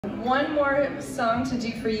one more song to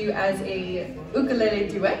do for you as a ukulele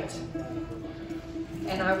duet.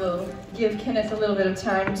 And I will give Kenneth a little bit of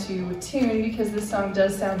time to tune because this song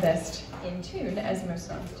does sound best in tune, as most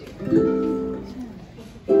songs do.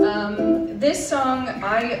 This song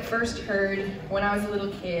I first heard when I was a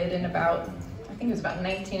little kid in about, I think it was about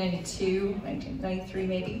 1992, 1993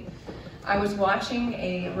 maybe. I was watching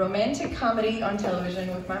a romantic comedy on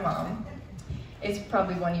television with my mom. It's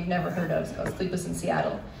probably one you've never heard of. It's called Sleepless in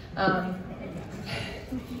Seattle.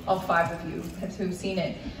 All 5 of you who've seen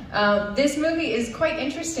it. This movie is quite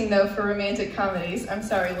interesting though for romantic comedies. I'm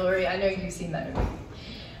sorry, Lori, I know you've seen that movie.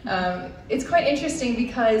 It's quite interesting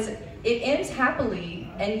because it ends happily,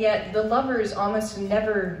 and yet the lovers almost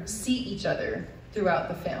never see each other throughout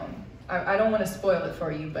the film. I don't want to spoil it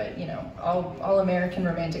for you, but you know, all American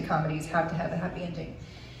romantic comedies have to have a happy ending.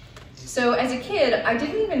 So as a kid, I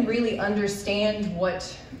didn't even really understand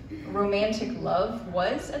what romantic love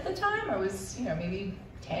was at the time. I was, you know, maybe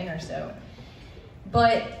 10 or so.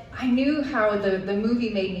 But I knew how the movie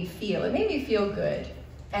made me feel. It made me feel good.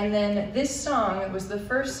 And then this song was the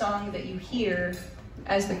first song that you hear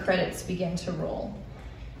as the credits begin to roll.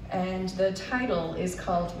 And the title is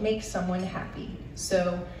called Make Someone Happy.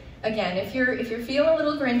 So again, if you're feeling a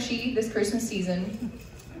little grinchy this Christmas season,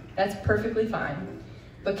 that's perfectly fine.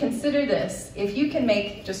 But consider this, if you can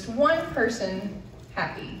make just one person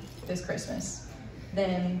happy this Christmas,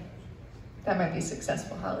 then that might be a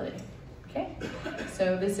successful holiday, okay?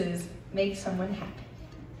 So this is Make Someone Happy.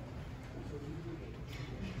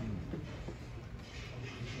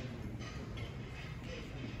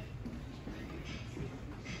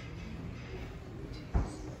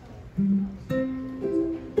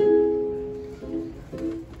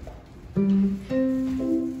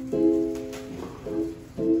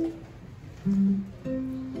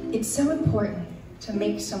 It's so important to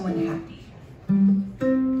make someone happy.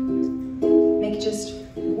 Make just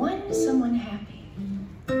one someone happy.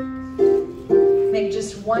 Make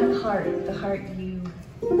just one heart, the heart you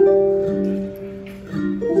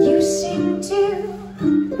sing to.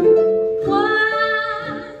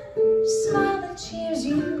 One smile that cheers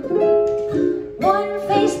you. One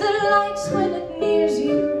face that lights when it nears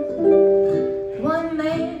you. One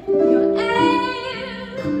man, you're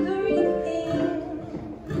everything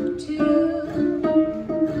to.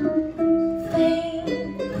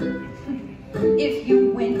 Fame, if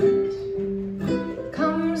you win it,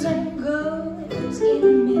 comes and goes in a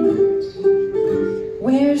minute.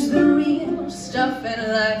 Where's the real stuff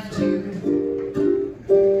in life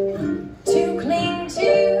to cling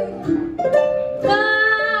to?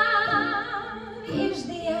 Love is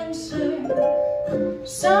the answer.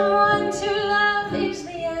 Someone to love is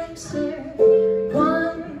the answer.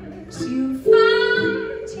 Once you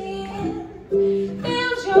found him,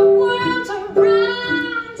 build your world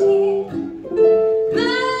around him.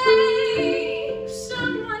 Make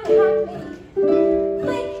someone happy.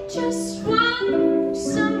 Make just one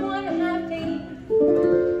someone happy.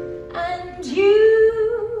 And you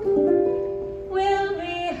will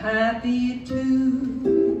be happy too.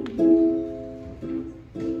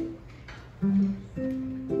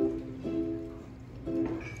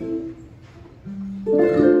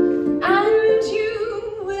 And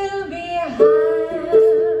you will be happy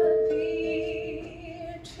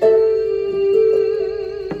too.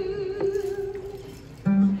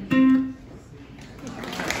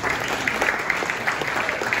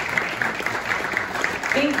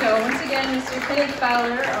 Bingo. Once again, Mr. Kenneth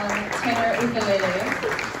Fowler on tenor ukulele.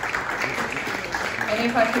 And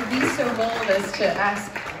if I could be so bold as to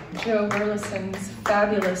ask Joe Burlison's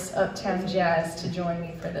fabulous Uptown Jazz to join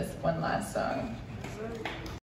me for this one last song.